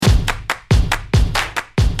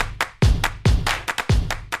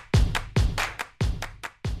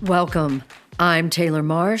Welcome. I'm Taylor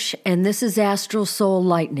Marsh, and this is Astral Soul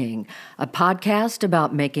Lightning, a podcast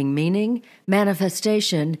about making meaning,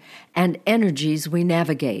 manifestation, and energies we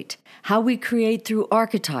navigate, how we create through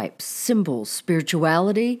archetypes, symbols,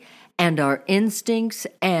 spirituality, and our instincts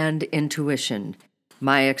and intuition.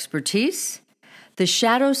 My expertise? The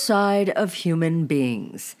shadow side of human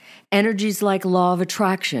beings, energies like law of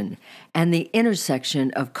attraction, and the intersection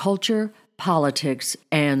of culture, politics,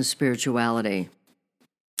 and spirituality.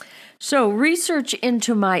 So, research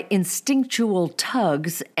into my instinctual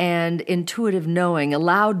tugs and intuitive knowing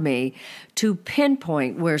allowed me to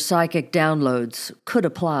pinpoint where psychic downloads could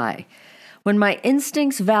apply. When my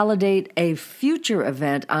instincts validate a future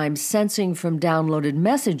event I'm sensing from downloaded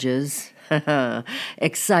messages,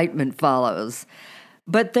 excitement follows.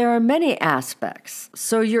 But there are many aspects,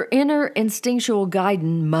 so your inner instinctual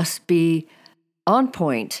guidance must be on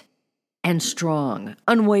point and strong,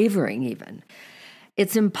 unwavering even.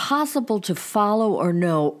 It's impossible to follow or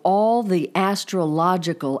know all the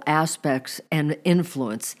astrological aspects and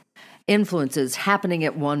influences happening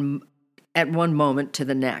at one moment to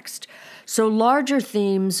the next. So larger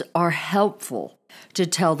themes are helpful to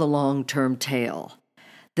tell the long-term tale.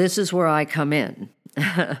 This is where I come in.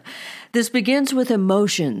 This begins with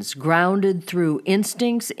emotions grounded through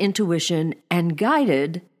instincts, intuition, and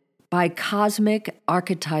guided by cosmic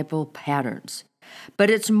archetypal patterns. But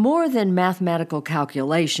it's more than mathematical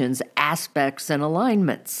calculations, aspects, and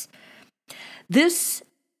alignments. This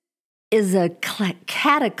is a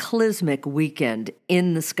cataclysmic weekend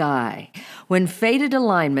in the sky, when fated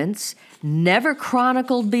alignments, never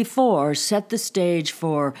chronicled before, set the stage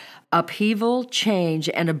for upheaval, change,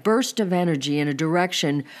 and a burst of energy in a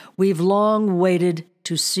direction we've long waited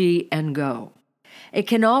to see and go. It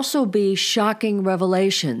can also be shocking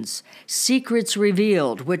revelations, secrets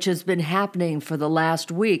revealed, which has been happening for the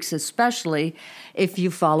last weeks, especially if you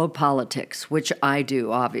follow politics, which I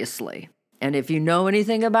do, obviously. And if you know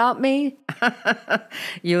anything about me,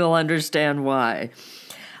 you'll understand why.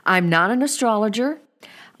 I'm not an astrologer.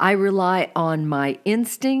 I rely on my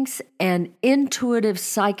instincts and intuitive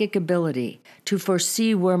psychic ability to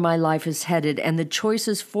foresee where my life is headed and the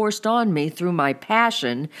choices forced on me through my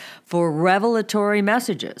passion for revelatory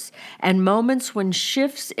messages and moments when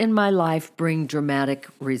shifts in my life bring dramatic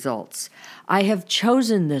results. I have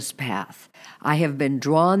chosen this path. I have been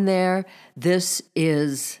drawn there. This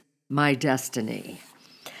is my destiny.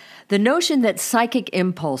 The notion that psychic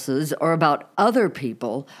impulses are about other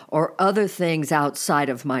people or other things outside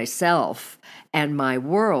of myself and my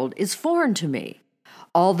world is foreign to me.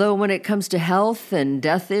 Although when it comes to health and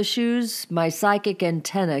death issues, my psychic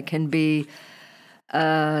antenna can be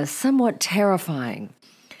somewhat terrifying.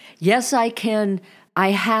 Yes, I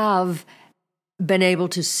have been able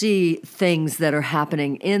to see things that are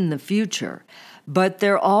happening in the future, but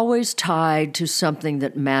they're always tied to something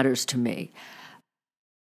that matters to me.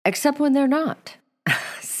 Except when they're not.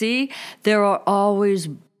 See, there are always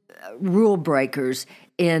rule breakers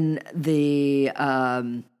in the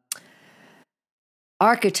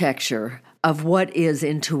architecture of what is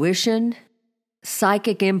intuition,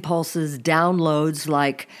 psychic impulses, downloads,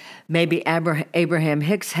 like maybe Abraham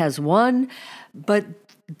Hicks has one, but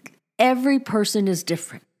every person is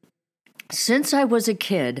different. Since I was a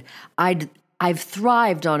kid, I've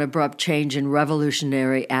thrived on abrupt change and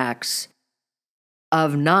revolutionary acts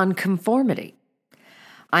of nonconformity.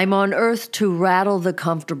 I'm on earth to rattle the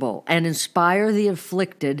comfortable and inspire the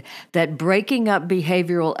afflicted that breaking up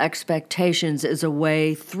behavioral expectations is a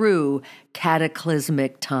way through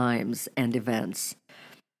cataclysmic times and events.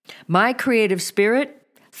 My creative spirit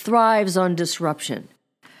thrives on disruption.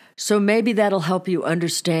 So maybe that'll help you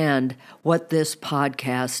understand what this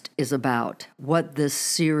podcast is about, what this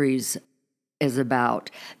series is about,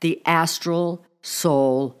 the Astral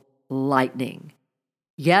Soul Lightning.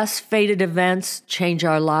 Yes, fated events change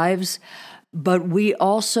our lives, but we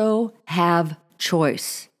also have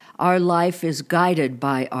choice. Our life is guided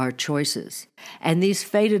by our choices. And these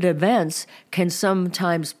fated events can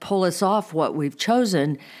sometimes pull us off what we've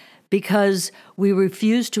chosen because we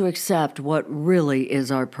refuse to accept what really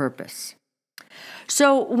is our purpose.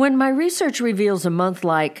 So when my research reveals a month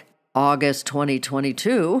like August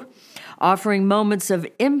 2022, offering moments of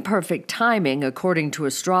imperfect timing according to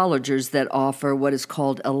astrologers that offer what is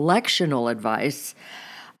called electional advice,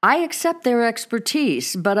 I accept their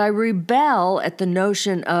expertise, but I rebel at the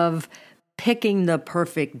notion of picking the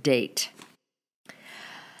perfect date.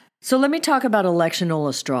 So let me talk about electional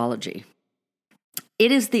astrology.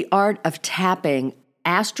 It is the art of tapping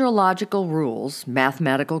astrological rules,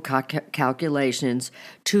 mathematical calculations,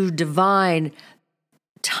 to divine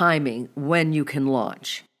timing when you can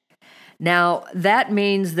launch. Now, that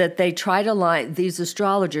means that these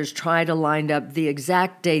astrologers try to line up the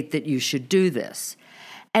exact date that you should do this.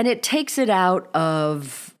 And it takes it out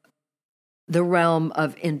of the realm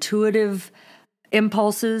of intuitive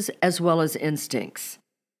impulses as well as instincts.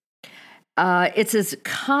 It's as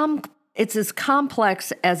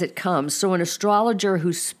complex as it comes. So an astrologer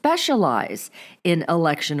who specializes in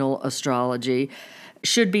electional astrology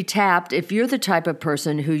should be tapped if you're the type of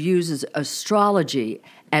person who uses astrology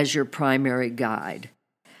as your primary guide.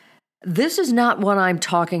 This is not what I'm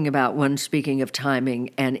talking about when speaking of timing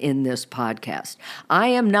and in this podcast. I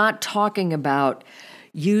am not talking about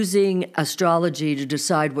using astrology to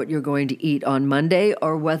decide what you're going to eat on Monday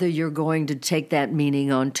or whether you're going to take that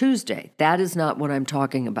meaning on Tuesday. That is not what I'm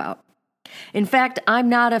talking about. In fact, I'm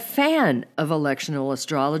not a fan of electional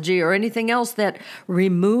astrology or anything else that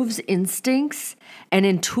removes instincts and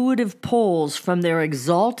intuitive pulls from their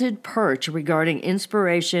exalted perch regarding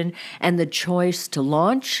inspiration and the choice to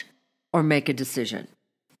launch or make a decision.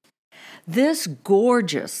 This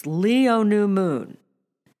gorgeous Leo new moon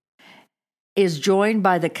is joined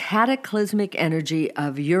by the cataclysmic energy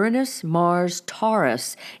of Uranus, Mars,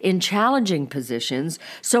 Taurus in challenging positions,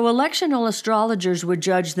 so electional astrologers would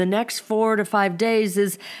judge the next 4 to 5 days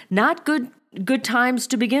as not good times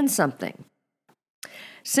to begin something.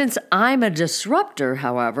 Since I'm a disruptor,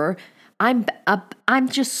 however, I'm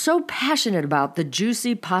just so passionate about the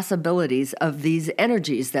juicy possibilities of these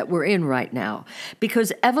energies that we're in right now,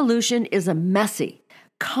 because evolution is a messy,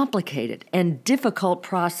 complicated, and difficult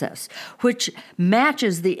process, which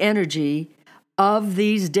matches the energy of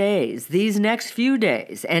these days, these next few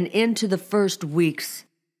days, and into the first weeks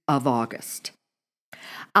of August.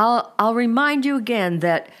 I'll remind you again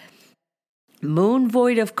that moon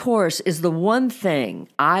void, of course, is the one thing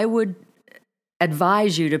I would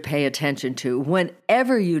advise you to pay attention to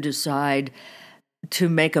whenever you decide to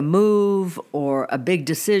make a move or a big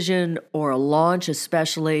decision or a launch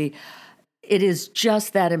especially. It is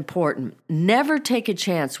just that important. Never take a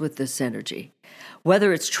chance with this energy,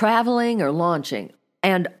 whether it's traveling or launching,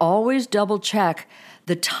 and always double check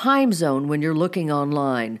the time zone when you're looking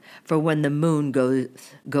online for when the moon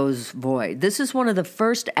goes void. This is one of the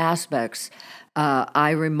first aspects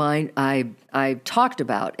I talked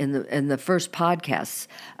about in the first podcasts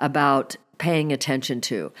about paying attention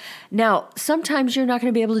to. Now, sometimes you're not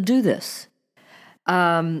going to be able to do this.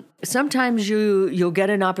 Sometimes you'll get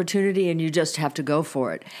an opportunity and you just have to go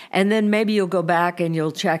for it. And then maybe you'll go back and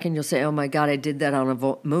you'll check and you'll say, oh my God, I did that on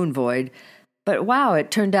a moon void. But wow,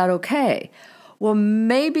 it turned out okay. Well,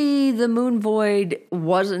 maybe the moon void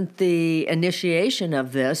wasn't the initiation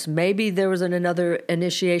of this. Maybe there was another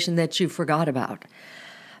initiation that you forgot about.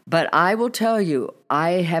 But I will tell you,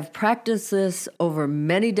 I have practiced this over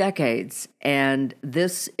many decades, and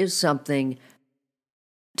this is something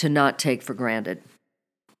to not take for granted.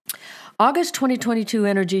 August 2022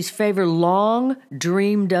 energies favor long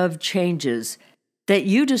dreamed of changes that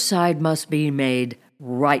you decide must be made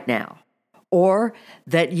right now, or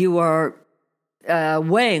that you are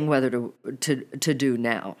weighing whether to do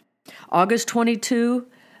now. August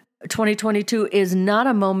 2022 is not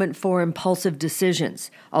a moment for impulsive decisions,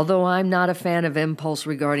 although I'm not a fan of impulse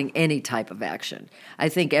regarding any type of action. I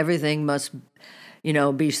think everything must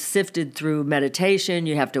be sifted through meditation.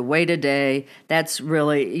 You have to wait a day. That's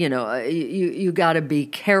really, you got to be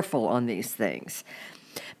careful on these things.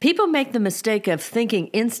 People make the mistake of thinking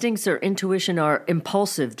instincts or intuition are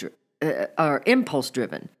impulse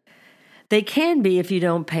driven. They can be if you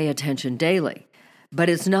don't pay attention daily, but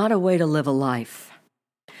it's not a way to live a life.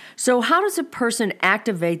 So how does a person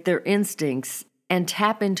activate their instincts and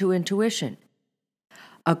tap into intuition?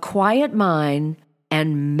 A quiet mind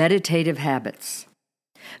and meditative habits.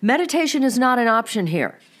 Meditation is not an option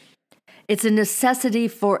here. It's a necessity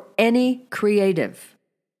for any creative,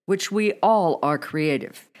 which we all are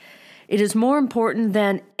creative. It is more important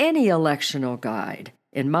than any electional guide,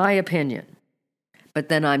 in my opinion. But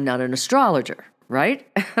then I'm not an astrologer, right?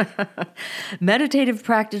 Meditative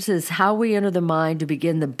practice is how we enter the mind to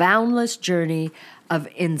begin the boundless journey of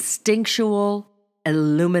instinctual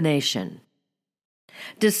illumination.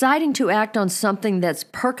 Deciding to act on something that's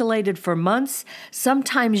percolated for months,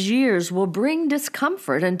 sometimes years, will bring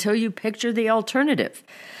discomfort until you picture the alternative.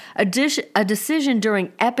 A decision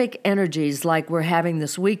during epic energies like we're having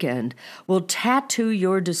this weekend will tattoo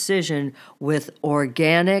your decision with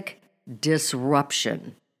organic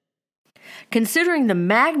disruption. Considering the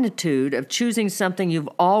magnitude of choosing something you've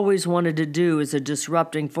always wanted to do as a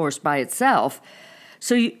disrupting force by itself,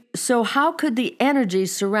 so how could the energy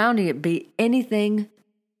surrounding it be anything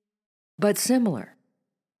but similar?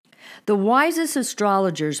 The wisest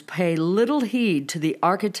astrologers pay little heed to the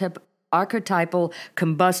archetypal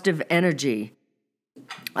combustive energy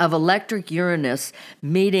of electric Uranus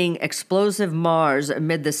meeting explosive Mars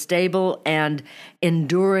amid the stable and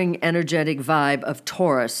enduring energetic vibe of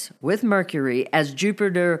Taurus with Mercury as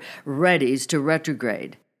Jupiter readies to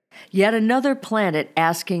retrograde. Yet another planet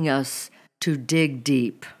asking us to dig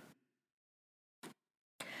deep.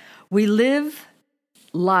 We live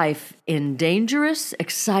life in dangerous,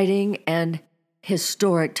 exciting, and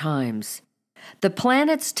historic times. The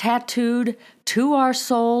planets tattooed to our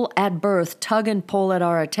soul at birth tug and pull at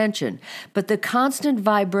our attention, but the constant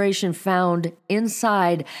vibration found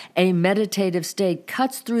inside a meditative state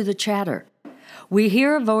cuts through the chatter. We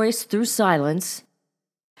hear a voice through silence,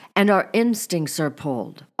 and our instincts are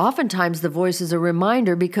pulled. Oftentimes the voice is a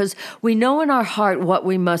reminder because we know in our heart what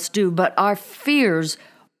we must do, but our fears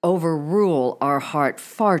overrule our heart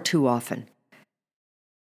far too often.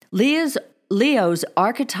 Leo's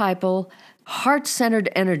archetypal, heart-centered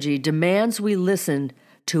energy demands we listen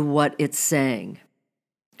to what it's saying.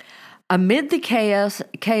 Amid the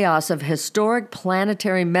chaos of historic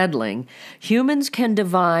planetary meddling, humans can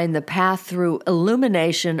divine the path through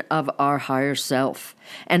illumination of our higher self,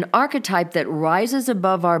 an archetype that rises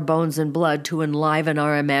above our bones and blood to enliven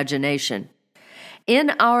our imagination.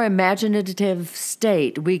 In our imaginative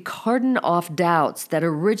state, we cordon off doubts that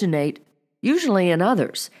originate usually in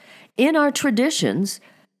others, in our traditions,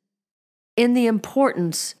 in the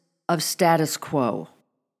importance of status quo.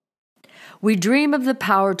 We dream of the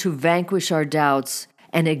power to vanquish our doubts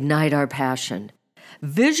and ignite our passion.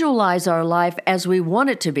 Visualize our life as we want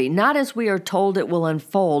it to be, not as we are told it will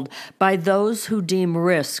unfold by those who deem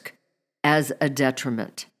risk as a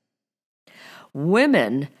detriment.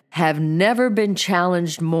 Women have never been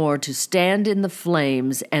challenged more to stand in the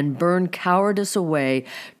flames and burn cowardice away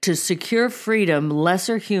to secure freedom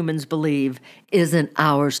lesser humans believe isn't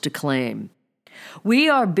ours to claim. We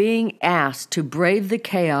are being asked to brave the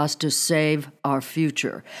chaos to save our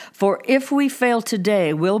future. For if we fail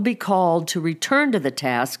today, we'll be called to return to the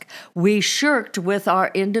task we shirked with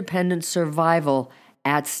our independent survival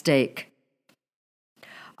at stake.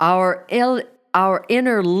 Our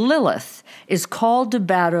inner Lilith is called to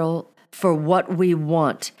battle for what we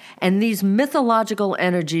want, and these mythological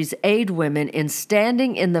energies aid women in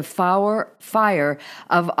standing in the fire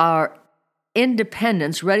of our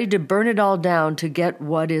independence, ready to burn it all down to get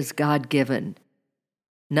what is God-given.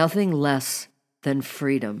 Nothing less than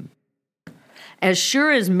freedom. As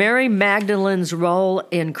sure as Mary Magdalene's role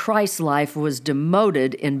in Christ's life was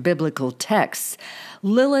demoted in biblical texts,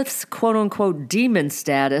 Lilith's quote-unquote demon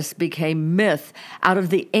status became myth out of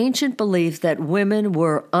the ancient belief that women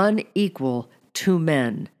were unequal to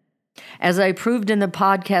men. As I proved in the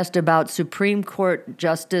podcast about Supreme Court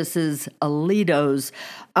Justice Alito's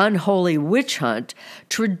unholy witch hunt,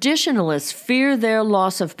 traditionalists fear their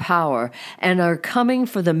loss of power and are coming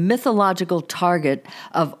for the mythological target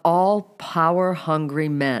of all power-hungry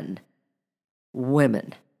men,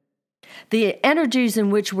 women. The energies in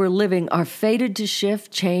which we're living are fated to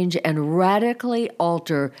shift, change, and radically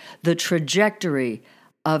alter the trajectory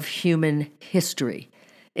of human history.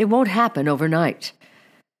 It won't happen overnight.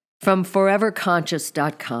 From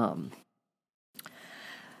foreverconscious.com.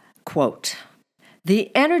 Quote,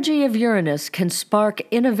 "The energy of Uranus can spark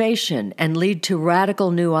innovation and lead to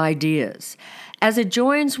radical new ideas. As it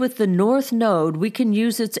joins with the North Node, we can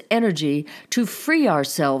use its energy to free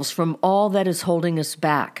ourselves from all that is holding us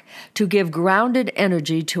back, to give grounded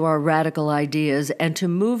energy to our radical ideas, and to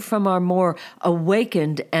move from our more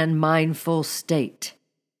awakened and mindful state."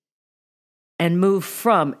 And move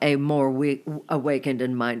from a more awakened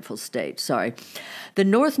and mindful state. The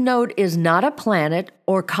North Node is not a planet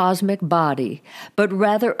or cosmic body, but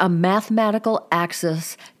rather a mathematical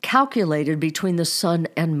axis calculated between the sun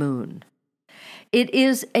and moon. It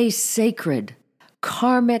is a sacred,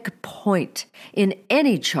 karmic point in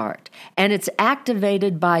any chart, and it's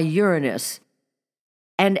activated by Uranus.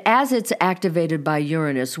 And as it's activated by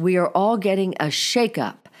Uranus, we are all getting a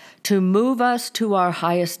shakeup to move us to our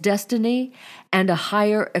highest destiny and a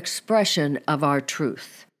higher expression of our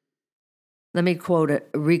truth. Let me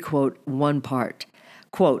requote one part.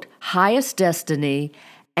 Quote, "Highest destiny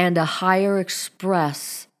and a higher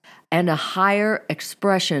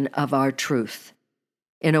expression of our truth."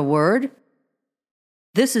 In a word,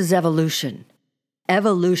 this is evolution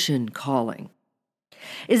calling.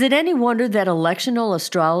 Is it any wonder that electional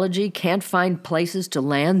astrology can't find places to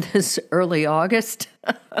land this early August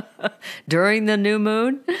during the new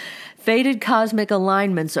moon? Fated cosmic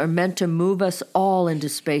alignments are meant to move us all into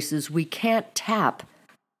spaces we can't tap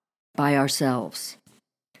by ourselves.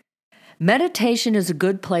 Meditation is a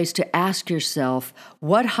good place to ask yourself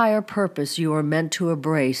what higher purpose you are meant to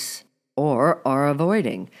embrace or are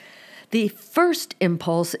avoiding. The first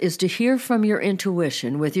impulse is to hear from your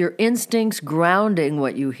intuition, with your instincts grounding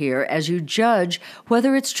what you hear as you judge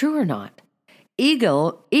whether it's true or not.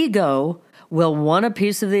 Ego will want a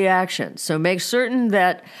piece of the action, so make certain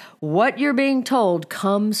that what you're being told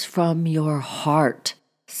comes from your heart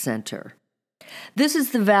center. This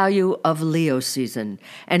is the value of Leo season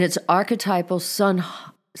and its archetypal sun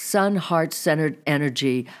heart-centered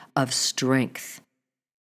energy of strength.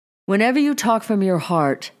 Whenever you talk from your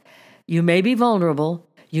heart, you may be vulnerable,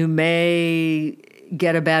 you may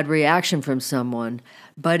get a bad reaction from someone,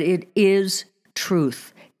 but it is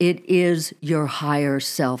truth. It is your higher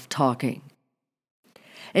self talking.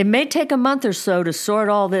 It may take a month or so to sort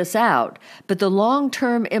all this out, but the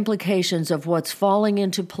long-term implications of what's falling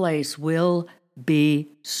into place will be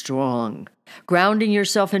strong. Grounding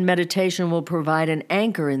yourself in meditation will provide an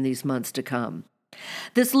anchor in these months to come.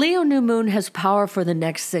 This Leo new moon has power for the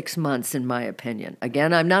next 6 months, in my opinion.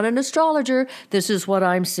 Again, I'm not an astrologer. This is what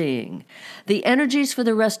I'm seeing. The energies for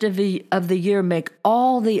the rest of the year make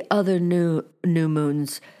all the other new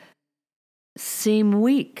moons seem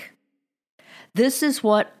weak. This is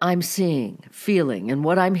what I'm seeing, feeling, and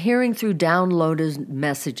what I'm hearing through downloaded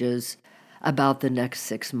messages about the next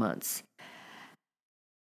 6 months.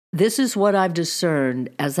 This is what I've discerned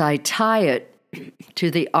as I tie it to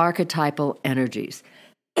the archetypal energies.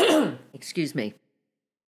 Excuse me.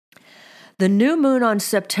 The new moon on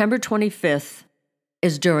September 25th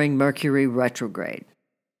is during Mercury retrograde.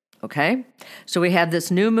 Okay? So we have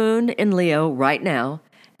this new moon in Leo right now,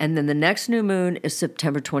 and then the next new moon is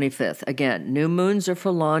September 25th. Again, new moons are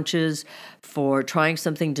for launches, for trying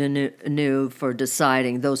something new, for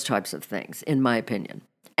deciding, those types of things, in my opinion.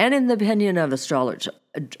 And in the opinion of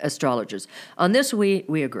astrologers. On this,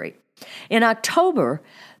 we agree. In October,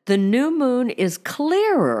 the new moon is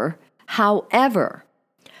clearer. However,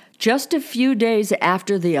 just a few days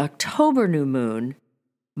after the October new moon,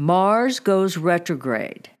 Mars goes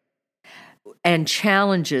retrograde and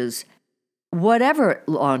challenges whatever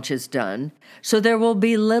launch is done, so there will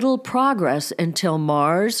be little progress until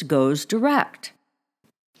Mars goes direct.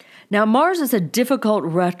 Now, Mars is a difficult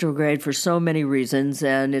retrograde for so many reasons,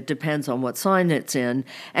 and it depends on what sign it's in,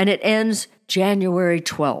 and it ends January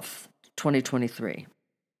 12th. 2023.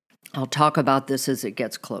 I'll talk about this as it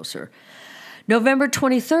gets closer. November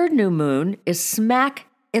 23rd new moon is smack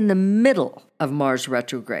in the middle of Mars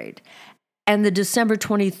retrograde, and the December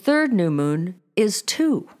 23rd new moon is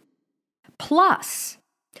too. Plus,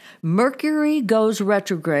 Mercury goes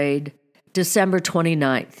retrograde December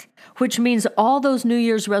 29th, which means all those New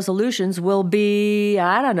Year's resolutions will be,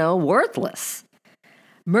 worthless.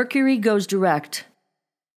 Mercury goes direct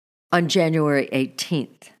on January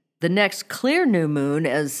 18th. The next clear new moon,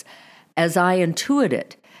 as I intuit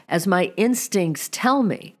it, as my instincts tell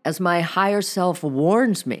me, as my higher self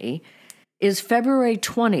warns me, is February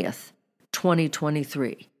 20th,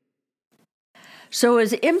 2023. So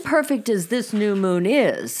as imperfect as this new moon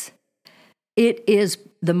is, it is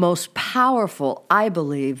the most powerful, I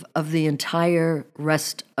believe, of the entire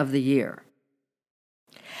rest of the year.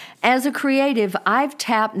 As a creative, I've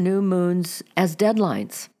tapped new moons as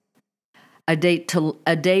deadlines. A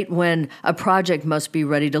date when a project must be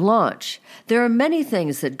ready to launch. There are many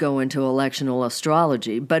things that go into electional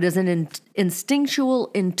astrology, but as an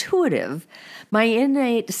instinctual intuitive, my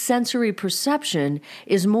innate sensory perception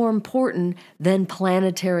is more important than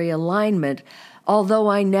planetary alignment, although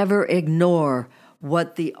I never ignore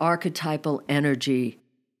what the archetypal energy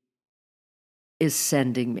is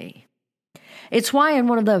sending me. It's why in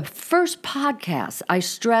one of the first podcasts, I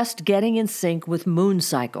stressed getting in sync with moon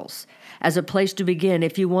cycles as a place to begin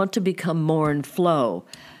if you want to become more in flow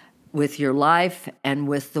with your life and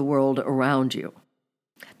with the world around you.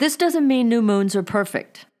 This doesn't mean new moons are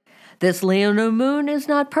perfect. This Leo new moon is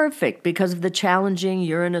not perfect because of the challenging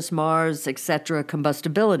Uranus, Mars, etc.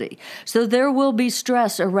 combustibility. So there will be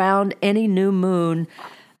stress around any new moon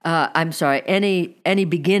any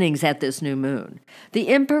beginnings at this new moon. The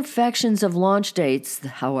imperfections of launch dates,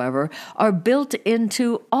 however, are built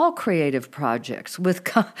into all creative projects which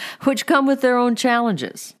come with their own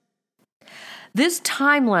challenges. This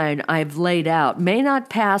timeline I've laid out may not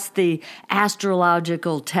pass the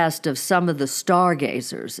astrological test of some of the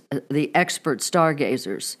stargazers, the expert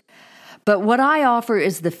stargazers. But what I offer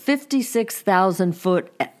is the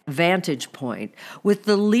 56,000-foot vantage point with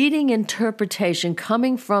the leading interpretation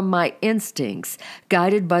coming from my instincts,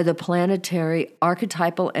 guided by the planetary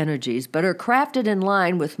archetypal energies, but are crafted in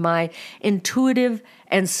line with my intuitive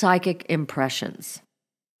and psychic impressions.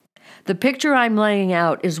 The picture I'm laying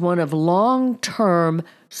out is one of long-term,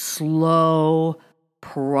 slow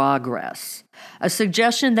progress. A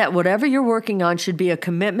suggestion that whatever you're working on should be a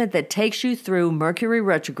commitment that takes you through Mercury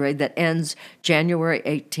retrograde that ends January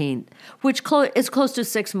 18th, which is close to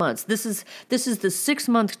 6 months. This is the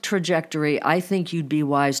 6-month trajectory I think you'd be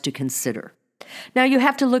wise to consider. Now, you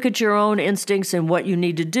have to look at your own instincts and what you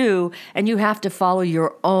need to do, and you have to follow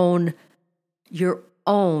your own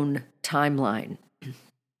timeline.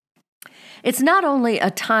 It's not only a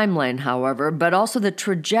timeline, however, but also the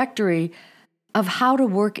trajectory of how to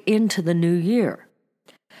work into the new year.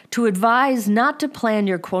 To advise not to plan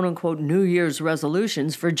your quote-unquote New Year's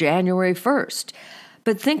resolutions for January 1st,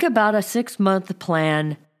 but think about a 6-month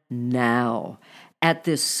plan now at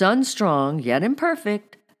this sun-strong, yet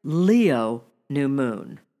imperfect, Leo new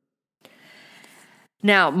moon.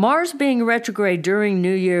 Now, Mars being retrograde during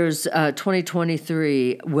New Year's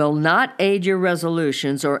 2023 will not aid your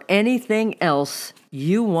resolutions or anything else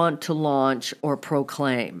you want to launch or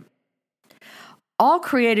proclaim. All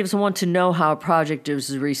creatives want to know how a project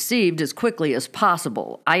is received as quickly as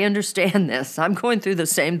possible. I understand this. I'm going through the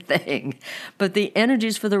same thing. But the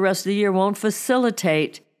energies for the rest of the year won't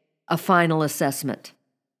facilitate a final assessment.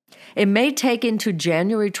 It may take into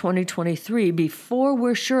January 2023 before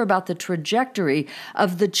we're sure about the trajectory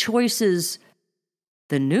of the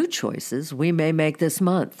new choices we may make this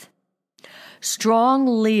month. Strong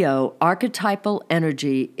Leo archetypal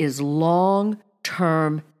energy is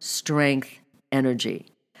long-term strength energy.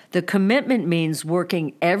 The commitment means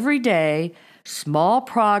working every day, small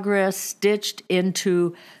progress stitched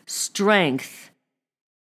into strength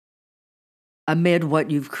amid what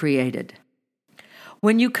you've created.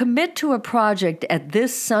 When you commit to a project at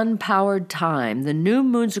this sun-powered time, the new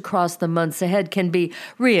moons across the months ahead can be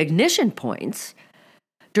reignition points.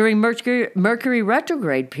 During Mercury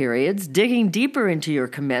retrograde periods, digging deeper into your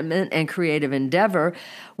commitment and creative endeavor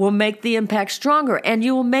will make the impact stronger, and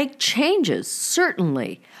you will make changes,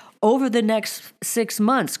 certainly, over the next 6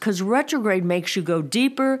 months, because retrograde makes you go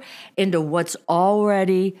deeper into what's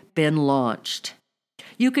already been launched.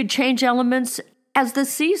 You could change elements as the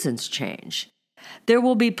seasons change. There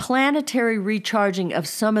will be planetary recharging of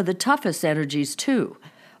some of the toughest energies, too,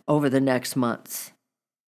 over the next months.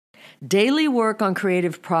 Daily work on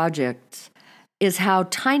creative projects is how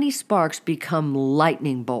tiny sparks become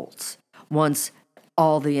lightning bolts once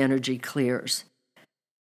all the energy clears.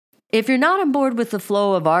 If you're not on board with the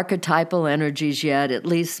flow of archetypal energies yet, at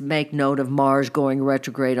least make note of Mars going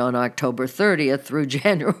retrograde on October 30th through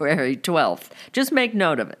January 12th. Just make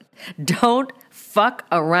note of it. Don't fuck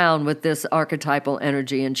around with this archetypal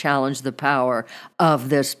energy and challenge the power of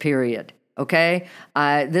this period. Okay?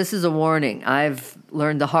 This is a warning. I've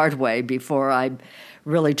learned the hard way before I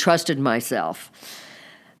really trusted myself.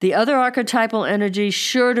 The other archetypal energy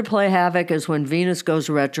sure to play havoc is when Venus goes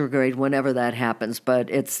retrograde, whenever that happens, but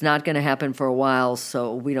it's not going to happen for a while,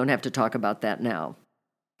 so we don't have to talk about that now.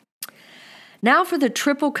 Now for the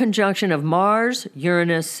triple conjunction of Mars,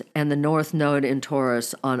 Uranus, and the North Node in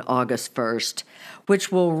Taurus on August 1st,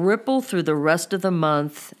 which will ripple through the rest of the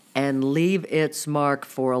month and leave its mark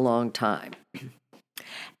for a long time.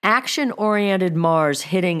 Action-oriented Mars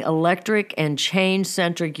hitting electric and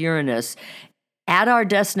change-centric Uranus at our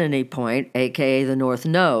destiny point, aka the North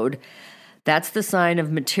Node, that's the sign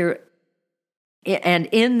of material, and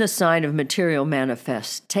in the sign of material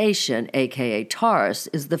manifestation, aka Taurus,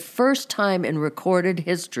 is the first time in recorded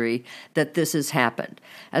history that this has happened.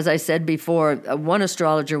 As I said before, one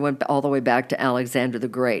astrologer went all the way back to Alexander the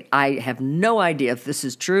Great. I have no idea if this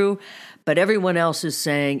is true, but everyone else is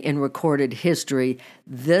saying in recorded history,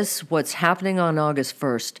 what's happening on August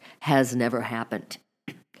 1st, has never happened.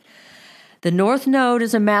 The North Node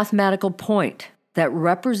is a mathematical point that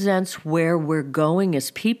represents where we're going as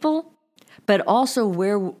people, but also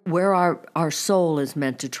where our soul is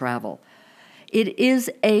meant to travel. It is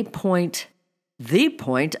the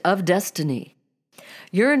point of destiny.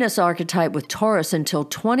 Uranus archetype with Taurus until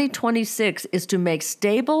 2026 is to make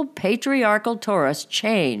stable patriarchal Taurus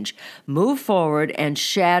change, move forward, and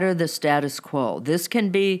shatter the status quo. This can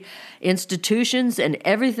be institutions and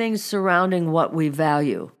everything surrounding what we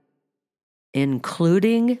value,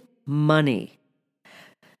 including money.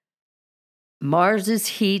 Mars is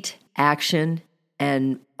heat, action,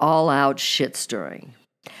 and all-out shit-stirring.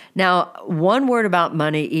 Now, one word about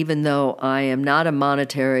money, even though I am not a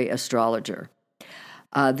monetary astrologer.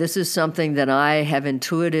 This is something that I have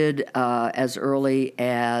intuited as early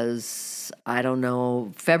as,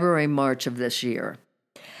 February, March of this year.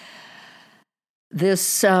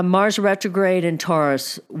 This Mars retrograde in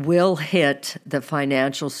Taurus will hit the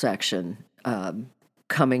financial section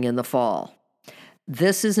coming in the fall.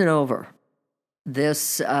 This isn't over.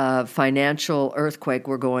 This financial earthquake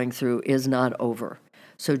we're going through is not over.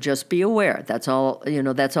 So just be aware. That's all,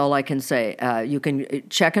 that's all I can say. You can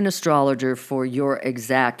check an astrologer for your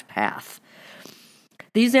exact path.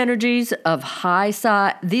 These energies have high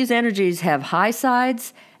sides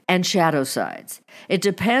and shadow sides. It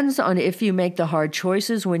depends on if you make the hard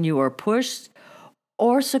choices when you are pushed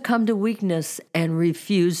or succumb to weakness and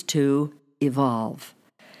refuse to evolve.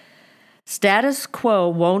 Status quo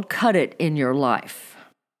won't cut it in your life.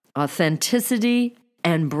 Authenticity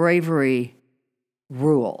and bravery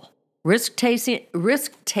rule.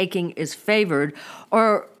 Risk-taking is favored,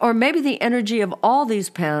 or maybe the energy of all these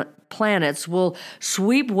planets will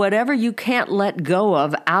sweep whatever you can't let go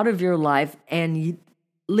of out of your life and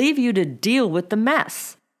leave you to deal with the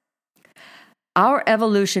mess. Our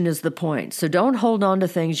evolution is the point, so don't hold on to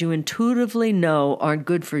things you intuitively know aren't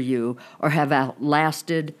good for you or have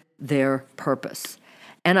outlasted their purpose.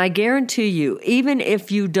 And I guarantee you, even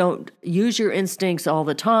if you don't use your instincts all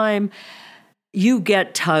the time, you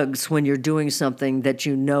get tugs when you're doing something that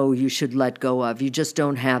you know you should let go of. You just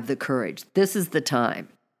don't have the courage. This is the time.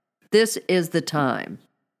 This is the time.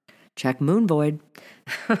 Check Moon Void.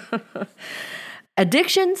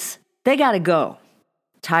 Addictions, they got to go.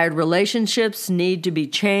 Tired relationships need to be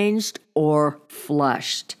changed or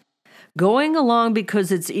flushed. Going along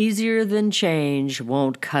because it's easier than change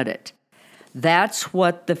won't cut it. That's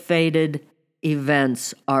what the fated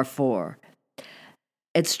events are for.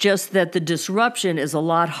 It's just that the disruption is a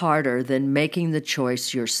lot harder than making the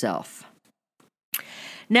choice yourself.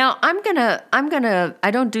 Now,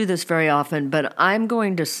 I don't do this very often, but I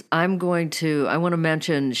want to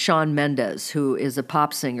mention Shawn Mendes, who is a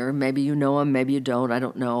pop singer. Maybe you know him, maybe you don't, I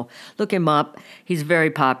don't know. Look him up. He's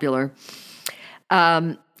very popular.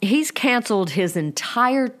 He's canceled his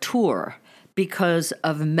entire tour because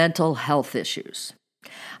of mental health issues.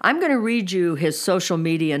 I'm going to read you his social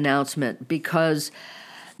media announcement because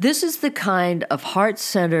this is the kind of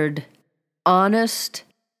heart-centered, honest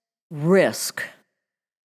risk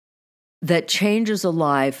that changes a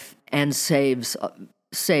life and saves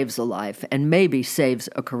a life and maybe saves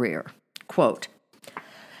a career. Quote,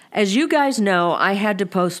 as you guys know, I had to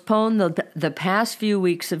postpone the past few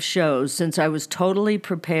weeks of shows since I was totally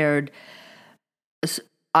prepared. Since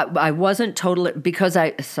I wasn't totally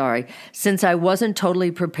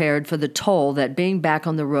prepared for the toll that being back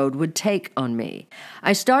on the road would take on me.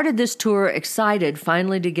 I started this tour excited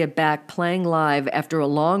finally to get back playing live after a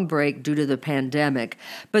long break due to the pandemic,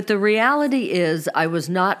 but the reality is I was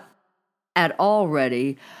not at all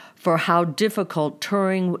ready for how difficult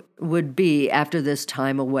touring would be after this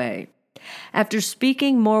time away. After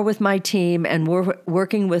speaking more with my team and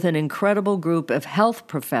working with an incredible group of health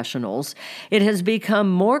professionals, it has become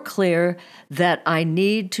more clear that I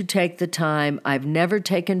need to take the time I've never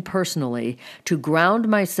taken personally to ground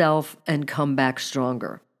myself and come back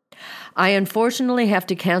stronger. I unfortunately have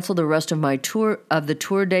to cancel the rest of my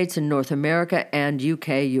tour dates in North America and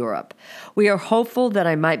UK, Europe. We are hopeful that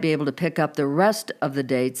I might be able to pick up the rest of the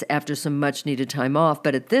dates after some much-needed time off,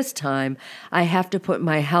 but at this time, I have to put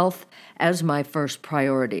my health as my first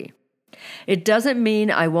priority. It doesn't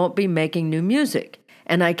mean I won't be making new music,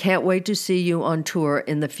 and I can't wait to see you on tour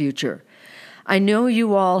in the future. I know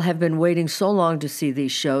you all have been waiting so long to see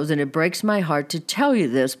these shows, and it breaks my heart to tell you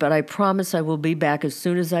this, but I promise I will be back as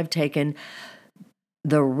soon as I've taken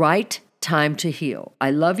the right time to heal.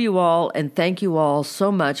 I love you all, and thank you all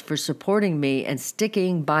so much for supporting me and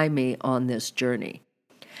sticking by me on this journey.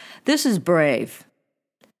 This is brave.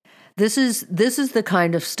 This is the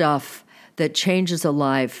kind of stuff that changes a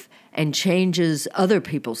life and changes other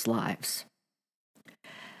people's lives.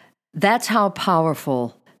 That's how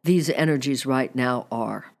powerful these energies right now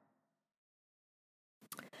are.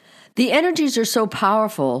 The energies are so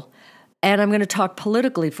powerful, and I'm going to talk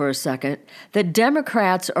politically for a second, that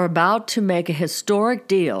Democrats are about to make a historic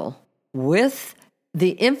deal with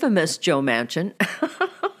the infamous Joe Manchin.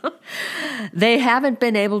 They haven't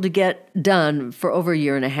been able to get done for over a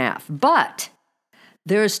year and a half, but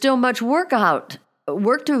there is still much work to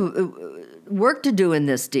do in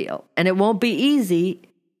this deal, and it won't be easy.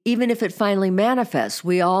 Even if it finally manifests.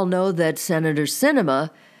 We all know that Senator Sinema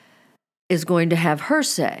is going to have her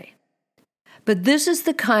say. But this is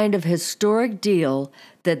the kind of historic deal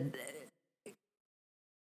that,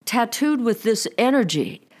 tattooed with this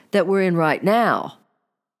energy that we're in right now,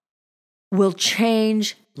 will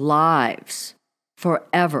change lives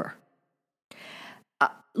forever.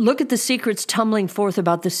 Look at the secrets tumbling forth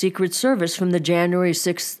about the Secret Service from the January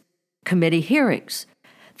 6th committee hearings.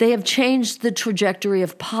 They have changed the trajectory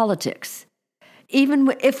of politics,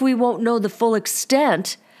 even if we won't know the full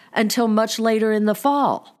extent until much later in the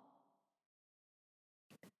fall.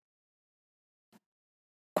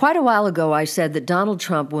 Quite a while ago, I said that Donald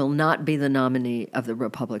Trump will not be the nominee of the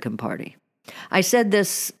Republican Party. I said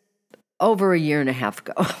this over a year and a half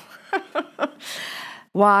ago.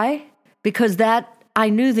 Why? Because I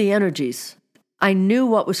knew the energies. I knew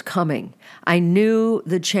what was coming. I knew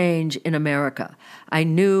the change in America. I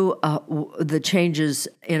knew the changes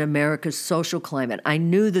in America's social climate. I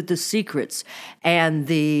knew that the secrets and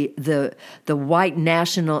the white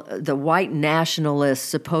nationalist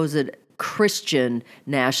supposed Christian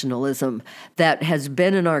nationalism that has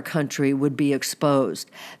been in our country would be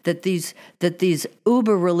exposed. That these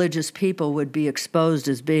uber religious people would be exposed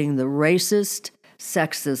as being the racist,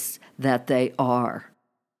 sexist that they are.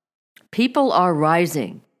 People are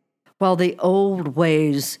rising while the old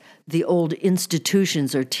ways, the old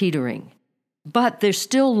institutions are teetering. But there's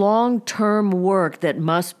still long-term work that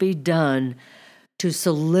must be done to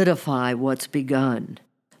solidify what's begun.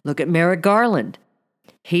 Look at Merrick Garland.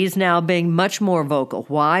 He's now being much more vocal.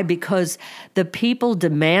 Why? Because the people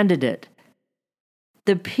demanded it.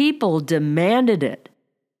 The people demanded it.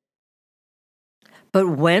 But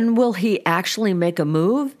when will he actually make a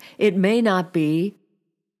move? It may not be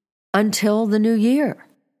until the new year.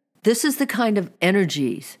 This is the kind of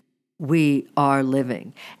energies we are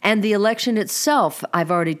living. And the election itself,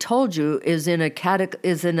 I've already told you, is in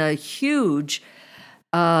a huge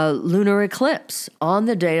lunar eclipse on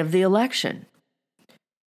the day of the election.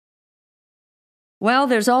 Well,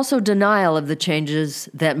 there's also denial of the changes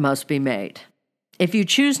that must be made. If you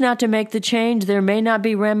choose not to make the change, there may not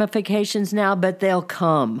be ramifications now, but they'll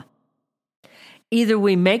come. Either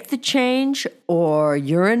we make the change or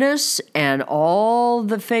Uranus and all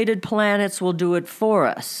the fated planets will do it for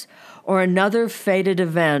us, or another fated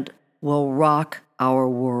event will rock our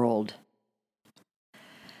world.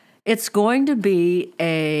 It's going to be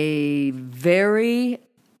a very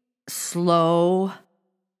slow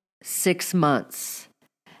 6 months.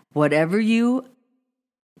 Whatever you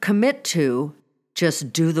commit to,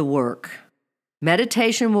 just do the work.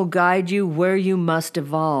 Meditation will guide you where you must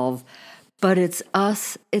evolve. But it's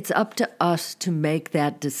up to us to make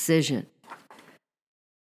that decision.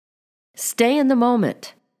 Stay in the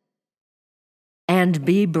moment and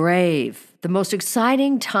be brave. The most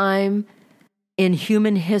exciting time in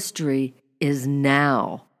human history is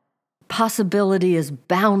now. Possibility is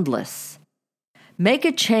boundless. Make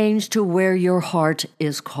a change to where your heart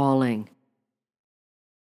is calling.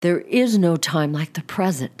 There is no time like the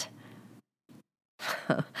present.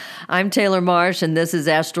 I'm Taylor Marsh, and this is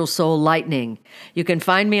Astral Soul Lightning. You can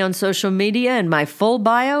find me on social media, and my full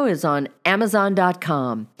bio is on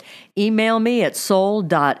Amazon.com. Email me at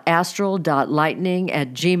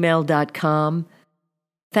soul.astral.lightning@gmail.com.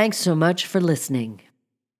 Thanks so much for listening.